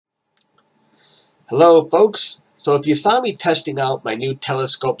Hello folks, so if you saw me testing out my new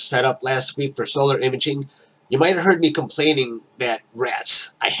telescope setup last week for solar imaging, you might have heard me complaining that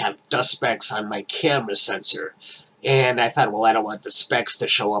rats, I have dust specks on my camera sensor. And I thought, well, I don't want the specks to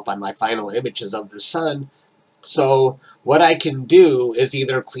show up on my final images of the sun. So what I can do is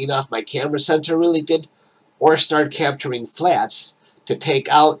either clean off my camera sensor really good or start capturing flats to take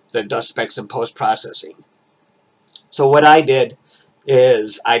out the dust specks in post-processing. So what I did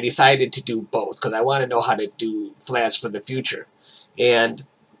is I decided to do both because I want to know how to do flats for the future. And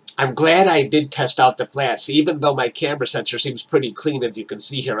I'm glad I did test out the flats, even though my camera sensor seems pretty clean, as you can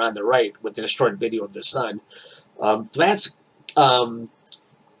see here on the right with this short video of the sun. Flats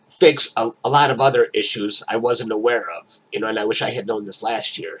fix a lot of other issues I wasn't aware of, and I wish I had known this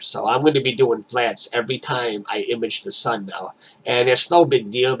last year. So I'm going to be doing flats every time I image the sun now. And it's no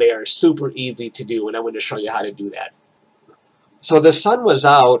big deal. They are super easy to do, and I'm going to show you how to do that. So the sun was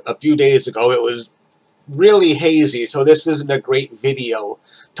out a few days ago. It was really hazy, so this isn't a great video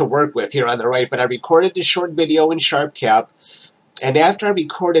to work with here on the right, but I recorded this short video in SharpCap, and after I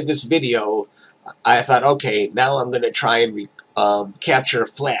recorded this video, I thought, okay, now I'm going to try and capture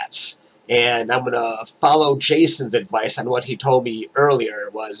flats. And I'm going to follow Jason's advice on what he told me earlier,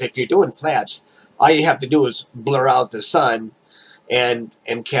 was if you're doing flats, all you have to do is blur out the sun and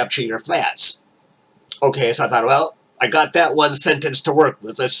capture your flats. Okay, so I thought, well, I got that one sentence to work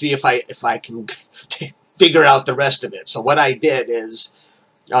with. Let's see if I can figure out the rest of it. So what I did is,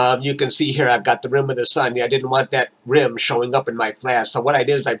 you can see here I've got the rim of the sun. I didn't want that rim showing up in my flash. So what I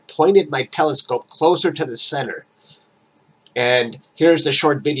did is I pointed my telescope closer to the center. And here's the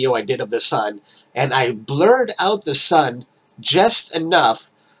short video I did of the sun. And I blurred out the sun just enough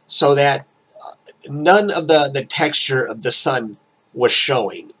so that none of the texture of the sun was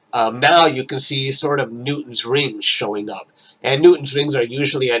showing. Now you can see sort of Newton's rings showing up. And Newton's rings are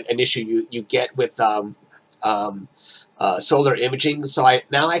usually an issue you get with solar imaging. So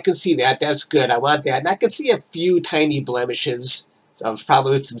now I can see that. That's good. I want that. And I can see a few tiny blemishes.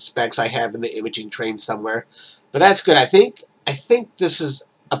 Probably some specks I have in the imaging train somewhere. But that's good. I think this is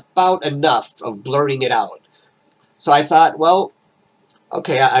about enough of blurring it out. So I thought, well,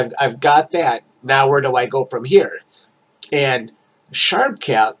 okay, I've got that. Now where do I go from here? And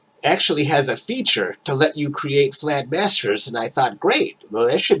SharpCap actually has a feature to let you create flat masters, and I thought, great, well,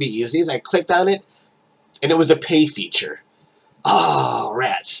 that should be easy. As I clicked on it, and it was a pay feature. Oh,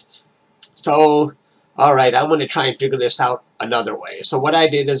 rats. So, all right, I'm going to try and figure this out another way. So what I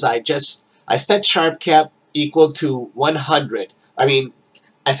did is I set SharpCap equal to 100. I mean,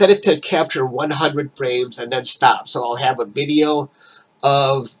 I set it to capture 100 frames and then stop. So I'll have a video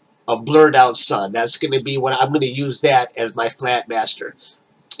of a blurred out sun. That's going to be what I'm going to use that as my flat master.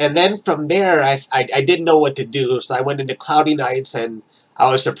 And then from there, I didn't know what to do, so I went into cloudy nights, and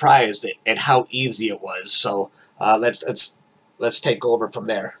I was surprised at how easy it was. So let's take over from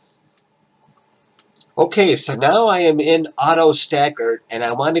there. Okay, so now I am in AutoStakkert, and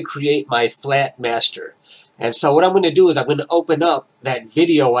I want to create my flat master. And so what I'm going to do is I'm going to open up that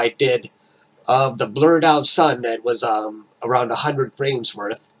video I did of the blurred out sun that was around 100 frames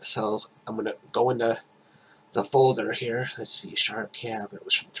worth. So I'm going to go into the folder here. Let's see, SharpCap. It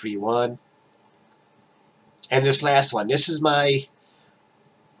was from 3.1. And this last one. This is my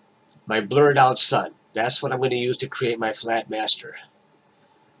blurred out sun. That's what I'm going to use to create my flat master.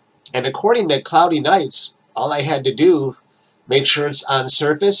 And according to Cloudy Nights, all I had to do, make sure it's on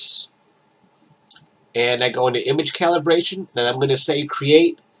surface, and I go into image calibration, and I'm going to say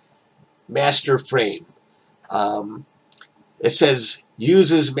create master frame. It says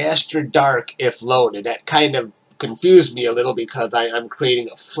uses master dark if loaded. That kind of confused me a little because I'm creating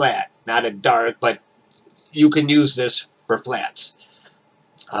a flat, not a dark, but you can use this for flats.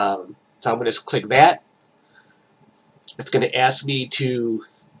 So I'm going to click that. It's going to ask me to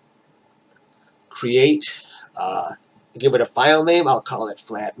create, give it a file name. I'll call it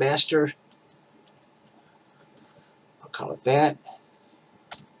flat master. I'll call it that.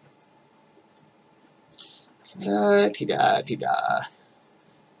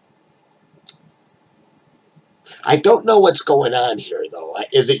 I don't know what's going on here, though.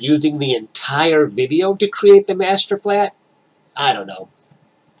 Is it using the entire video to create the master flat? I don't know.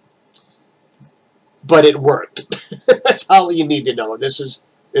 But it worked. That's all you need to know. This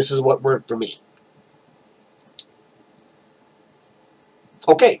is what worked for me.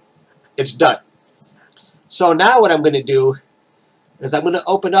 Okay, it's done. So now what I'm going to do is I'm going to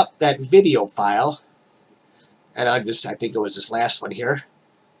open up that video file. And I think it was this last one here.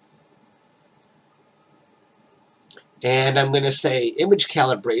 And I'm going to say image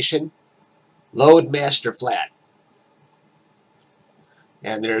calibration, load master flat.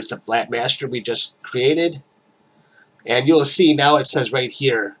 And there's the flat master we just created. And you'll see now it says right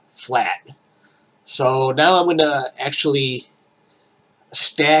here, flat. So now I'm going to actually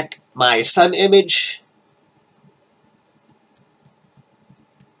stack my sun image.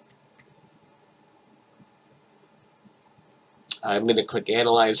 I'm going to click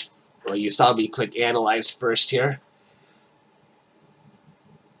Analyze. Well, you saw me click Analyze first here.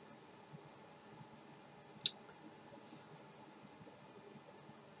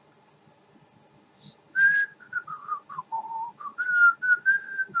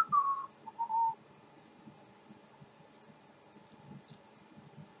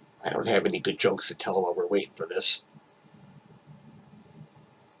 I don't have any good jokes to tell while we're waiting for this.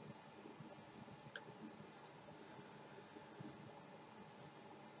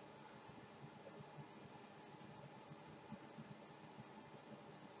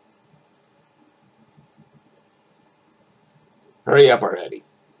 Hurry up already.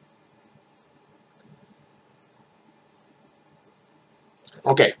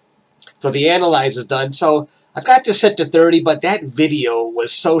 Okay, so the analyze is done. So I've got this set to 30, but that video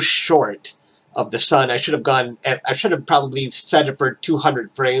was so short of the sun. I should have probably set it for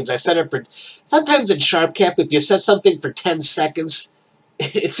 200 frames. I set it for, sometimes in SharpCap, if you set something for 10 seconds,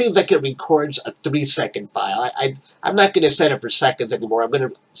 it seems like it records a 3-second file. I'm not going to set it for seconds anymore. I'm going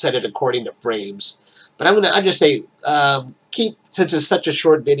to set it according to frames. But I'm just say, keep, since it's such a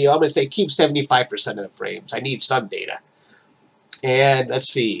short video, I'm going to say keep 75% of the frames. I need some data. And let's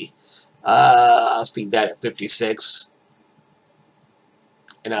see. I'll leave that at 56.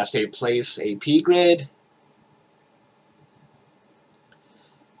 And I'll say place AP grid.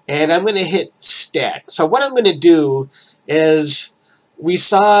 And I'm going to hit stack. So what I'm going to do is, we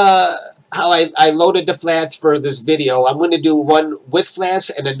saw how I loaded the flats for this video. I'm going to do one with flats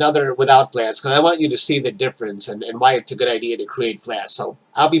and another without flats, because I want you to see the difference and why it's a good idea to create flats. So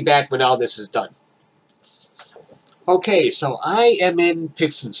I'll be back when all this is done. Okay, so I am in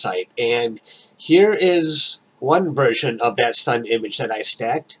PixInsight, and here is one version of that sun image that I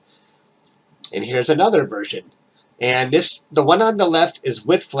stacked, and here's another version. And the one on the left is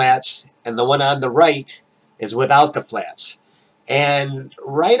with flats, and the one on the right is without the flats. And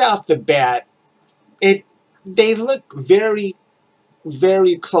right off the bat, they look very,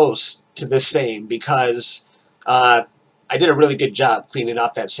 very close to the same, because I did a really good job cleaning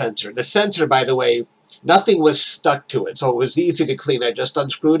off that sensor. The sensor, by the way, nothing was stuck to it, so it was easy to clean. I just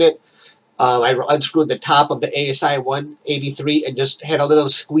unscrewed it. I unscrewed the top of the ASI183 and just had a little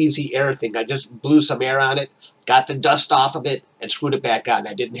squeezy air thing. I just blew some air on it, got the dust off of it, and screwed it back on.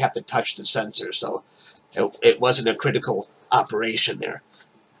 I didn't have to touch the sensor, so it wasn't a critical operation there.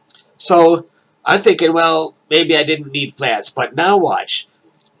 So I'm thinking, well, maybe I didn't need flats, but now watch.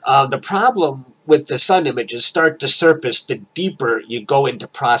 The problem with the sun images start to surface the deeper you go into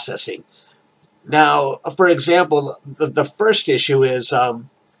processing. Now, for example, the first issue is,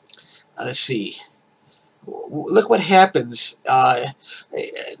 let's see, look what happens.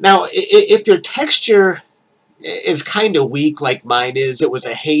 Now, if your texture is kind of weak like mine is, it was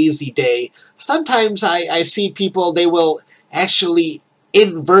a hazy day, sometimes I see people, they will actually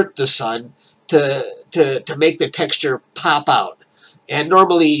invert the sun to make the texture pop out. And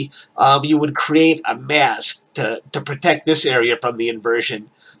normally you would create a mask to protect this area from the inversion.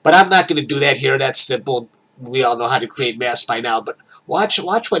 But I'm not going to do that here. That's simple. We all know how to create masks by now. But watch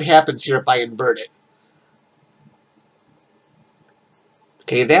what happens here if I invert it.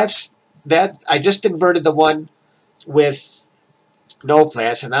 Okay, that I just inverted the one with no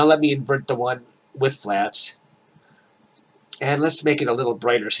flats, and now let me invert the one with flats. And let's make it a little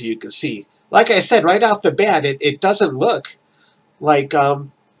brighter so you can see. Like I said, right off the bat, it doesn't look like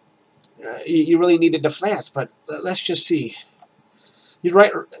you really needed the flats, but let's just see. You're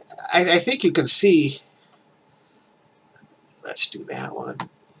right. I think you can see. Let's do that one.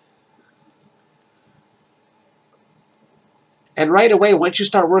 And right away, once you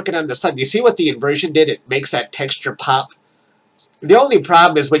start working on the sun, you see what the inversion did? It makes that texture pop. The only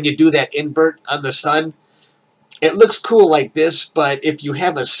problem is when you do that invert on the sun, it looks cool like this, but if you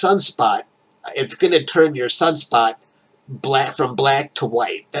have a sunspot, it's going to turn your sunspot from black to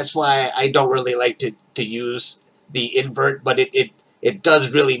white. That's why I don't really like to use the invert, but it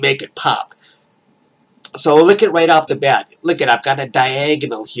does really make it pop. So look at right off the bat. Look at, I've got a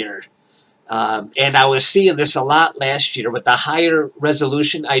diagonal here. And I was seeing this a lot last year. With the higher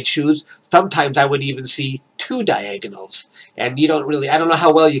resolution I choose, sometimes I would even see 2 diagonals. And you don't really, I don't know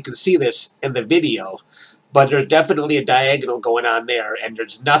how well you can see this in the video, but there's definitely a diagonal going on there, and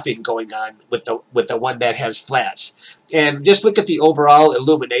there's nothing going on with the one that has flats. And just look at the overall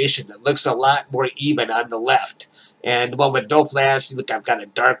illumination. It looks a lot more even on the left. And the one with no flats, look, I've got a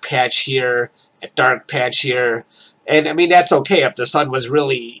dark patch here, a dark patch here. And I mean, that's okay if the sun was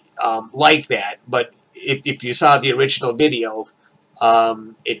really like that. But if you saw the original video,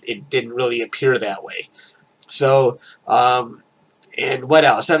 it didn't really appear that way. So, and what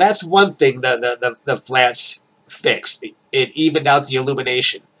else? Now that's one thing the flats fixed. It evened out the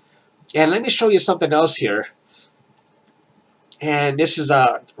illumination. And let me show you something else here. And this is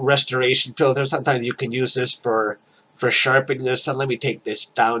a restoration filter. Sometimes you can use this for sharpening this. So let me take this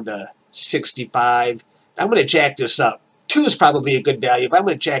down to 65. I'm going to jack this up. 2 is probably a good value, but I'm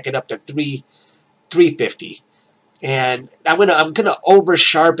going to jack it up to 350. And I'm gonna over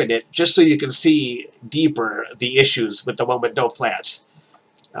sharpen it just so you can see deeper the issues with the one with no flats.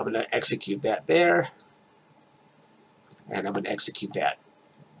 I'm gonna execute that there, and I'm gonna execute that.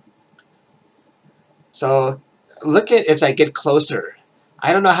 So look at as I get closer.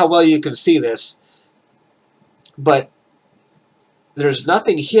 I don't know how well you can see this, but there's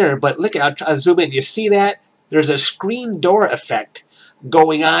nothing here. But look at, I'll zoom in. You see that? There's a screen door effect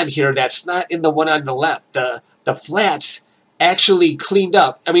going on here that's not in the one on the left. The flats actually cleaned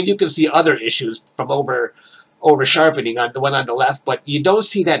up. I mean, you can see other issues from over sharpening on the one on the left, but you don't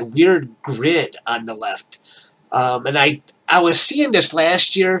see that weird grid on the left. And I was seeing this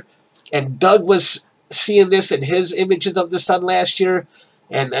last year, and Doug was seeing this in his images of the sun last year,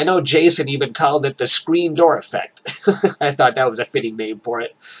 and I know Jason even called it the screen door effect. I thought that was a fitting name for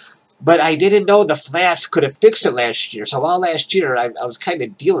it. But I didn't know the flats could have fixed it last year. So all last year, I was kind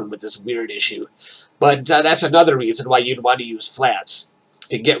of dealing with this weird issue. But that's another reason why you'd want to use flats,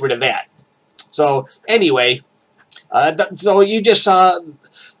 to get rid of that. So anyway, so you just saw,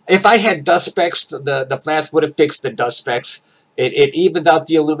 if I had dust specks, the flats would have fixed the dust specks. It evens out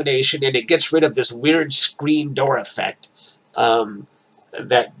the illumination, and it gets rid of this weird screen door effect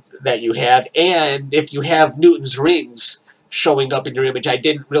that you have. And if you have Newton's rings showing up in your image, I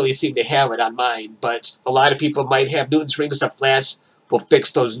didn't really seem to have it on mine, but a lot of people might have Newton's rings. The flats will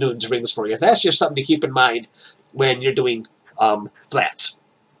fix those Newton's rings for you. So that's just something to keep in mind when you're doing flats.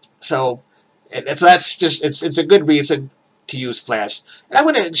 So that's just, it's a good reason to use flats. And I'm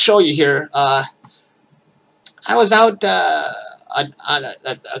going to show you here. I was out on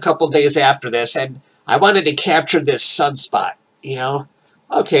a couple days after this, and I wanted to capture this sunspot. You know,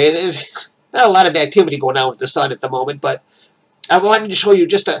 okay, there's not a lot of activity going on with the sun at the moment, but I wanted to show you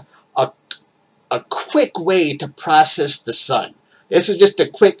just a quick way to process the sun. This is just a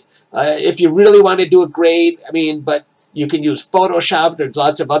quick, if you really want to do a grade, I mean, but you can use Photoshop. There's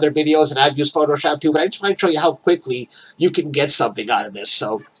lots of other videos, and I've used Photoshop too, but I just want to show you how quickly you can get something out of this.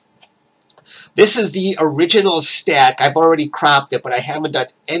 So this is the original stack. I've already cropped it, but I haven't done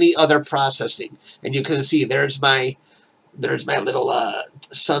any other processing. And you can see there's my little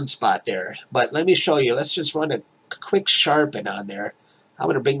sunspot there. But let me show you. Let's just run a quick sharpen on there. I'm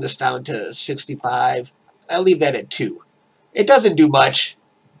going to bring this down to 65. I'll leave that at 2. It doesn't do much,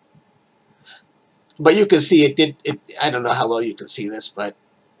 but you can see it did. I don't know how well you can see this, but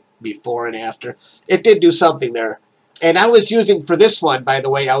before and after, it did do something there. And I was using, for this one, by the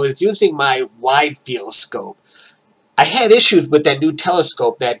way, I was using my wide field scope. I had issues with that new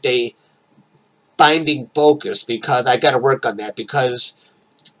telescope that day finding focus, because I got to work on that, because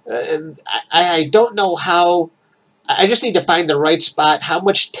I don't know how. I just need to find the right spot, how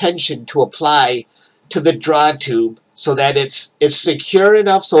much tension to apply to the draw tube so that it's secure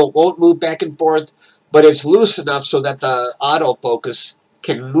enough so it won't move back and forth, but it's loose enough so that the autofocus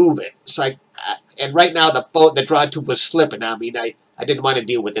can move it. So and right now the draw tube was slipping on me, and I didn't want to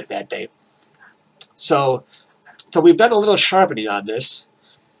deal with it that day. So we've done a little sharpening on this.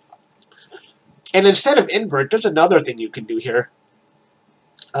 And instead of invert, there's another thing you can do here.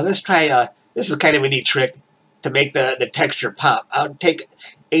 Let's try, this is kind of a neat trick to make the texture pop. I'll take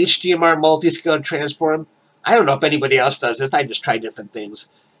HDMR multi-scale transform. I don't know if anybody else does this. I just try different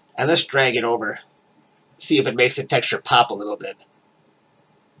things. And let's drag it over. See if it makes the texture pop a little bit.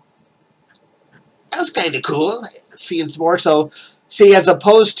 That was kind of cool, seeing some more. So, see, as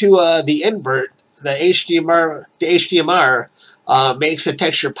opposed to the invert, the HDMR makes the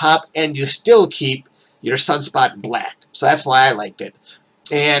texture pop, and you still keep your sunspot black. So that's why I liked it.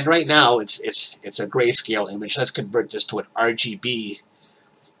 And right now it's a grayscale image. Let's convert this to an RGB.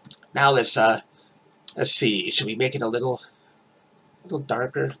 Now let's see. Should we make it a little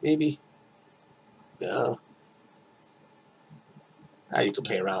darker, maybe? No. You can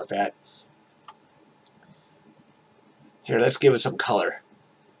play around with that. Here, let's give it some color.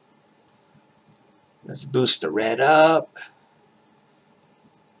 Let's boost the red up.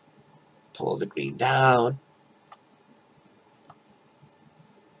 Pull the green down.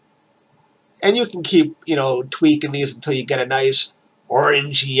 And you can keep, you know, tweaking these until you get a nice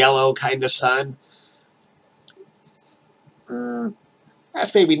orange yellow kind of sun.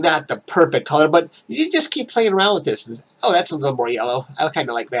 That's maybe not the perfect color, but you just keep playing around with this. And, oh, that's a little more yellow. I kind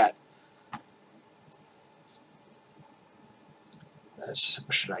of like that.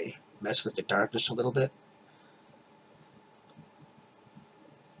 Should I mess with the darkness a little bit?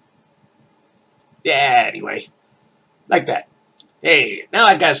 Yeah, anyway. Like that. Hey, now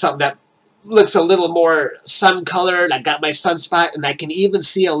I got something that looks a little more sun-colored. I got my sunspot, and I can even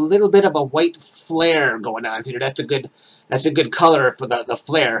see a little bit of a white flare going on here. That's a good color for the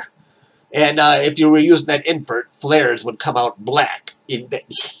flare. And if you were using that invert, flares would come out black.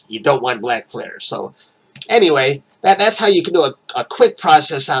 You don't want black flares. So anyway, that's how you can do a quick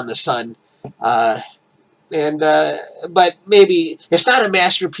process on the sun. But maybe it's not a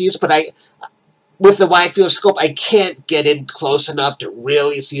masterpiece, but with the wide field scope, I can't get in close enough to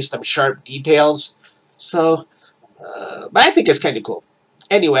really see some sharp details. So, but I think it's kind of cool.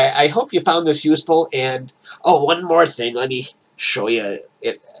 Anyway, I hope you found this useful. And, oh, one more thing. Let me show you.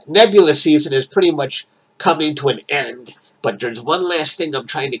 Nebula season is pretty much coming to an end. But there's one last thing I'm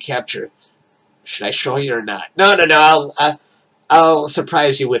trying to capture. Should I show you or not? No. I'll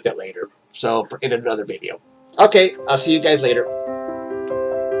surprise you with it later. So, in another video. Okay, I'll see you guys later.